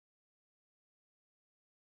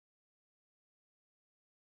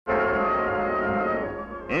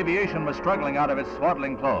Aviation was struggling out of its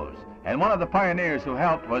swaddling clothes, and one of the pioneers who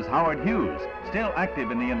helped was Howard Hughes, still active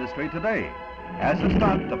in the industry today. As a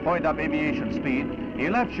stunt to point up aviation speed, he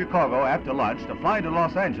left Chicago after lunch to fly to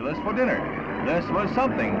Los Angeles for dinner. This was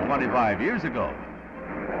something 25 years ago.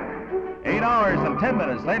 8 hours and 10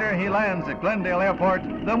 minutes later, he lands at Glendale Airport,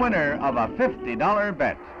 the winner of a $50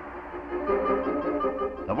 bet.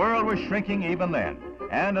 The world was shrinking even then,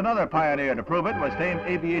 and another pioneer to prove it was famed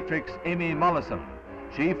aviatrix Amy Mollison.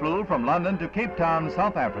 She flew from London to Capetown,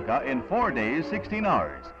 South Africa in 4 days, 16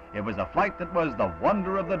 hours. It was a flight that was the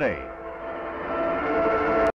wonder of the day.